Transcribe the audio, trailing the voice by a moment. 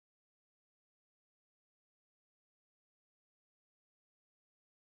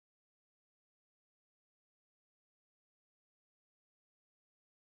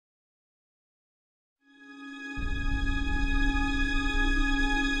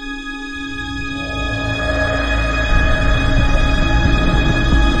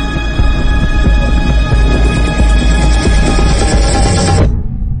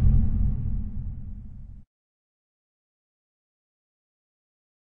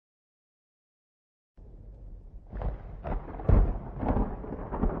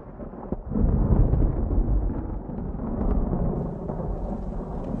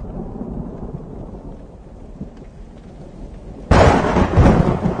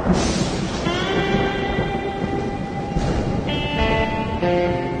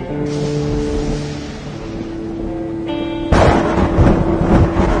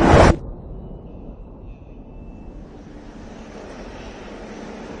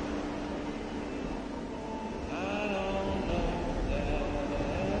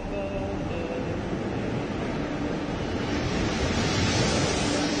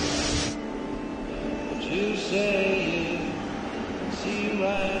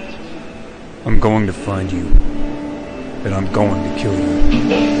I'm going to find you, and I'm going to kill you.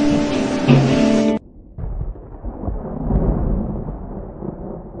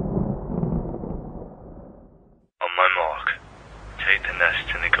 On my mark, take the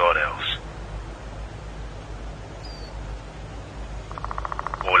nest in the guardhouse.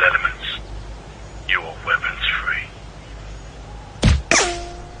 All elements, you are weapons free.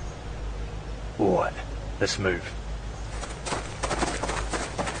 Alright, let's move.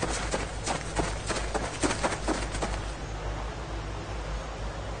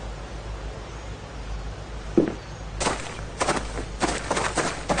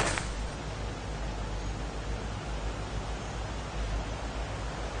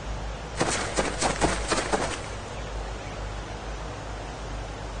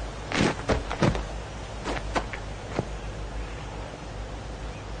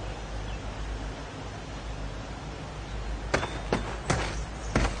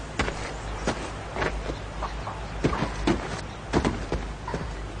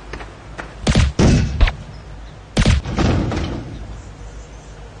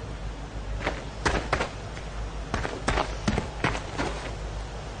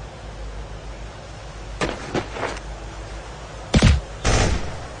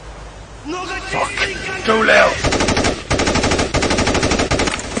 Fuck! Too loud!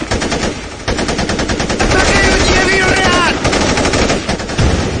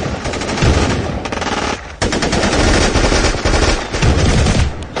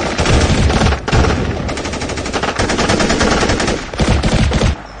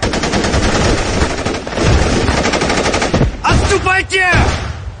 Отступайте!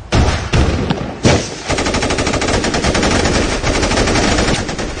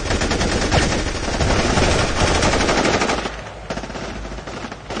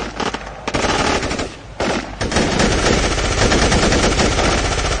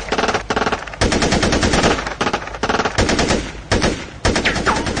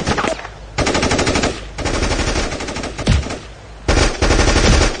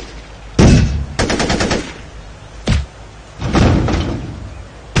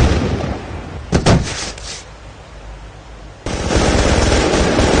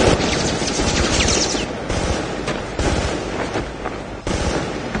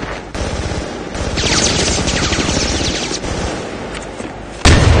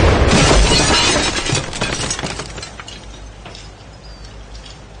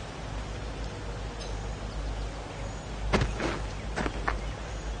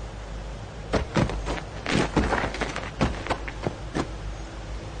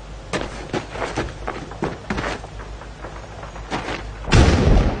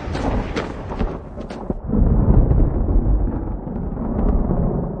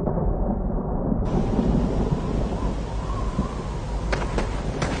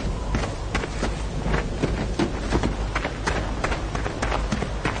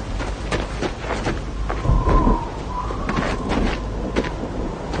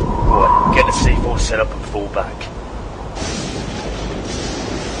 Set up and fall back.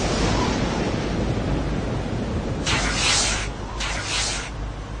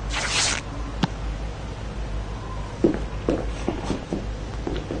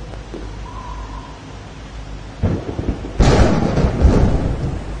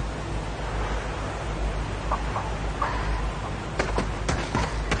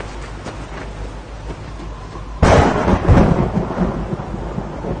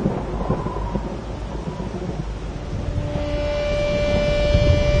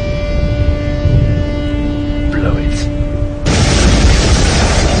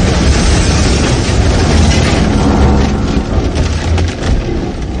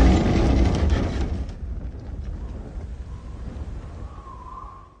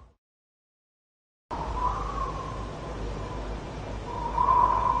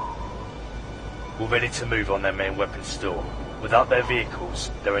 All ready to move on their main weapons store. Without their vehicles,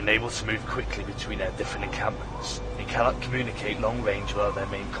 they're unable to move quickly between their different encampments. They cannot communicate long range without their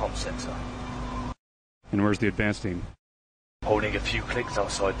main comm center. And where's the advance team? Holding a few clicks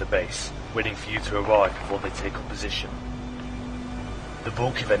outside the base, waiting for you to arrive before they take up position. The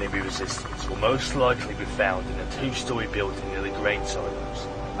bulk of enemy resistance will most likely be found in a two-story building near the grain silos.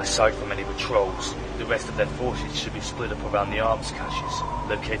 Aside from any patrols, the rest of their forces should be split up around the arms caches,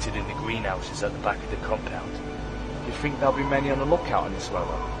 located in the greenhouses at the back of the compound. Do you think there'll be many on the lookout in this weather?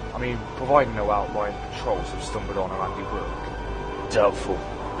 I mean, providing no outlying patrols have stumbled on around your work. Doubtful,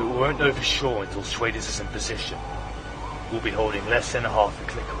 but we won't know for sure until Scheweiters is in position. We'll be holding less than half a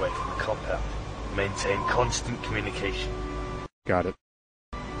click away from the compound. Maintain constant communication. Got it.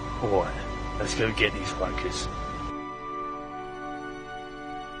 Alright, let's go get these wankers.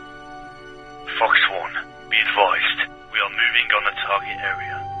 Fox 1, be advised, we are moving on the target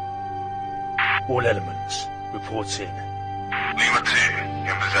area. All elements, report in. Lima 2,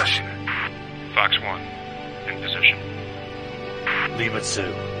 in possession. Fox 1, in position. Lima 2,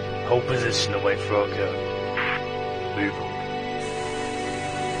 hold position and wait for our go. Move on.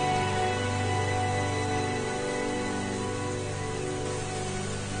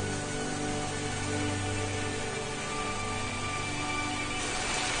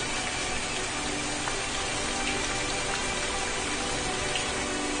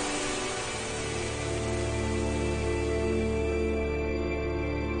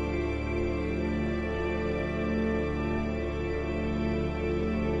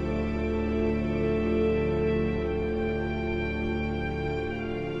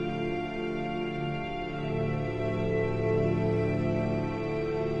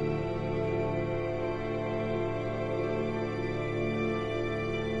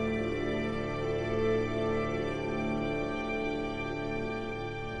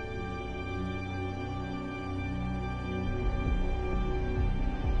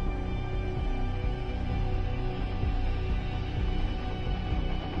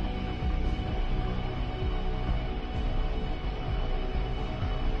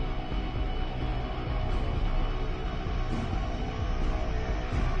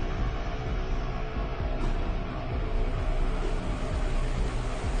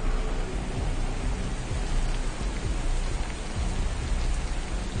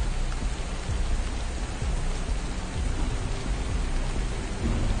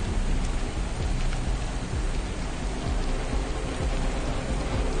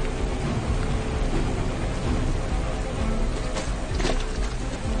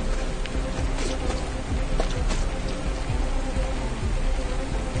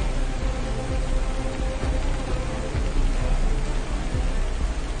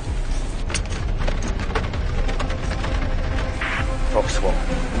 Fox 1,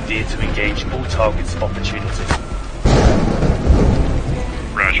 dare to engage all targets of opportunity.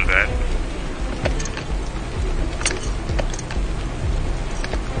 Roger that.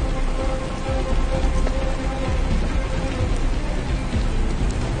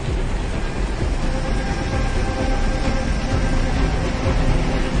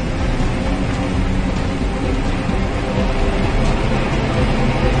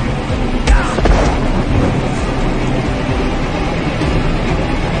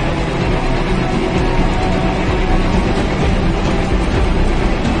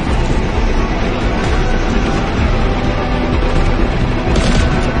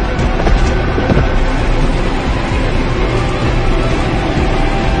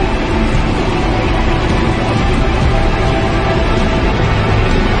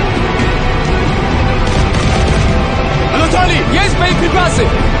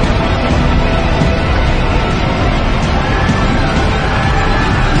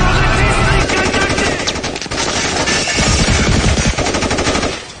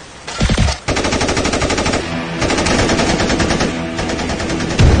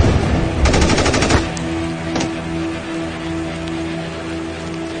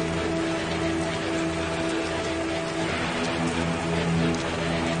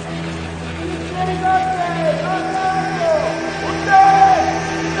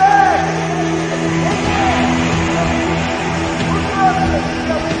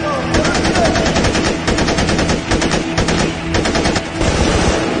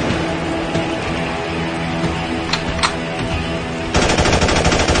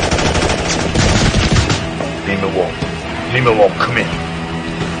 Lima 1, come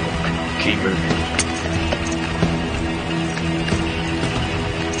in. Keep moving.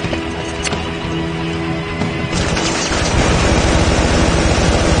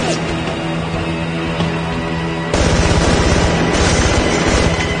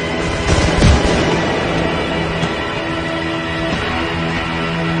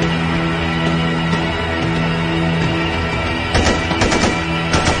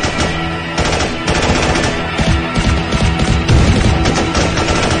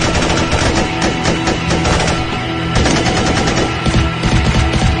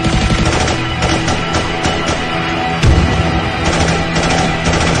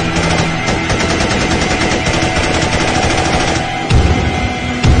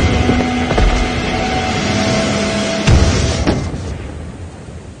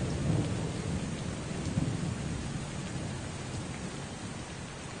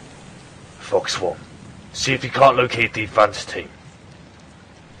 Fox 1, see if you can't locate the advance team.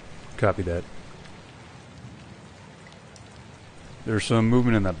 Copy that. There's some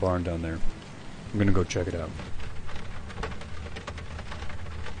movement in that barn down there. I'm gonna go check it out.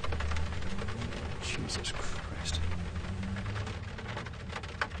 Jesus Christ.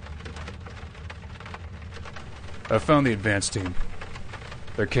 I found the advanced team.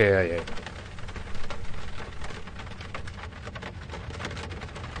 They're KIA.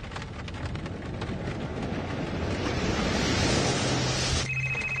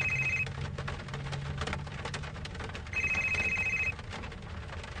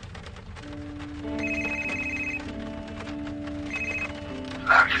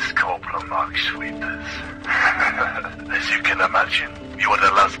 Scheweiters. As you can imagine, you are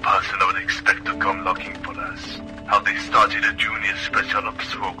the last person I would expect to come looking for us. How they started a junior special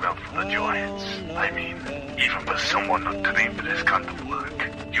ops program for the Giants. I mean, even for someone not trained for this kind of work,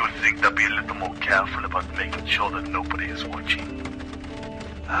 you would think they'd be a little more careful about making sure that nobody is watching.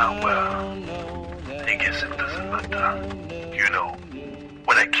 Well, I guess it doesn't matter. You know,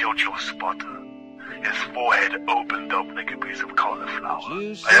 when I killed your spotter, his forehead opened up like a piece of cauliflower.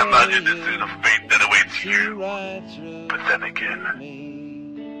 I imagine this is the fate that awaits you. But then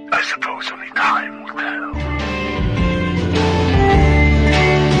again, I suppose only time will tell.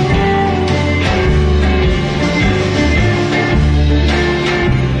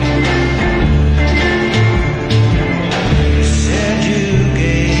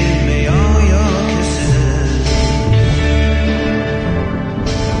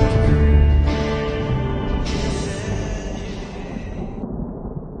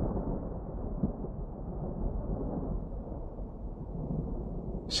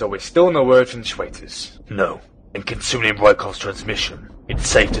 So we're still no word from Scheweiters? No. And considering Rekov's transmission, it's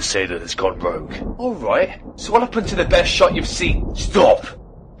safe to say that it's gone rogue. Alright, so what happened to the best shot you've seen? Stop!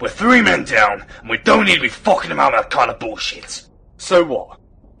 We're 3 men down, and we don't need to be fucking them out with that kind of bullshit. So what?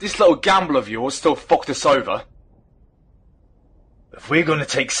 This little gamble of yours still fucked us over? If we're gonna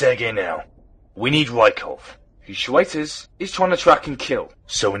take Sergei now, we need Rekov. He's Scheweiters. He's trying to track and kill.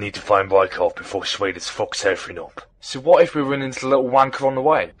 So we need to find Rekov before Scheweiters fucks everything up. So what if we run into the little wanker on the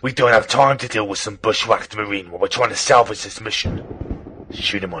way? We don't have time to deal with some bushwhacked marine while we're trying to salvage this mission.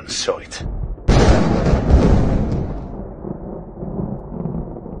 Shoot him on sight.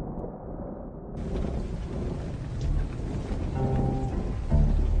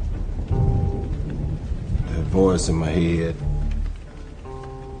 That voice in my head,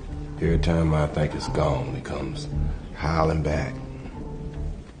 every time I think it's gone, it comes howling back.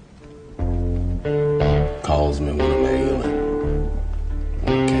 Calls me when I'm ailing,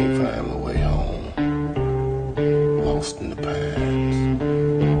 when I can't find my way home, lost in the pines.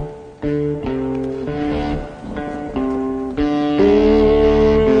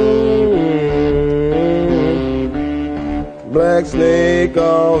 Black snake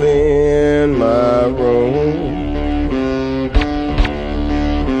all in my room.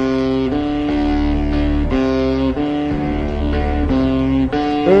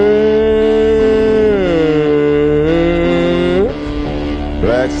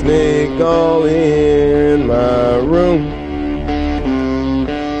 Black snake all in my room.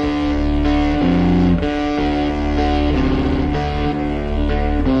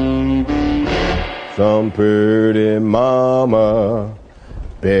 Some pretty mama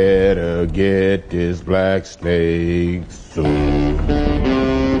better get this black snake soon.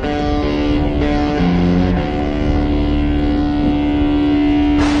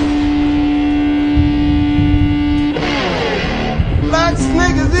 Black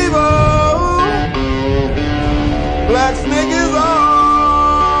snake is evil. Black snake is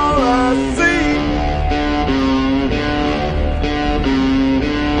all I see.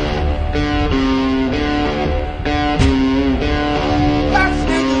 Black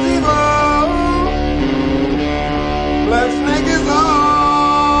snake is evil. Black snake is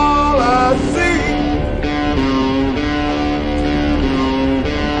all I see.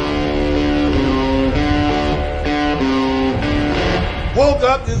 Woke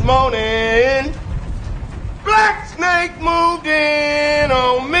up this morning, black snake moved in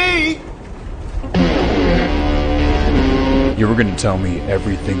on me. You were gonna tell me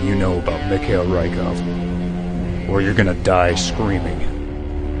everything you know about Mikhail Rekov, or you're gonna die screaming.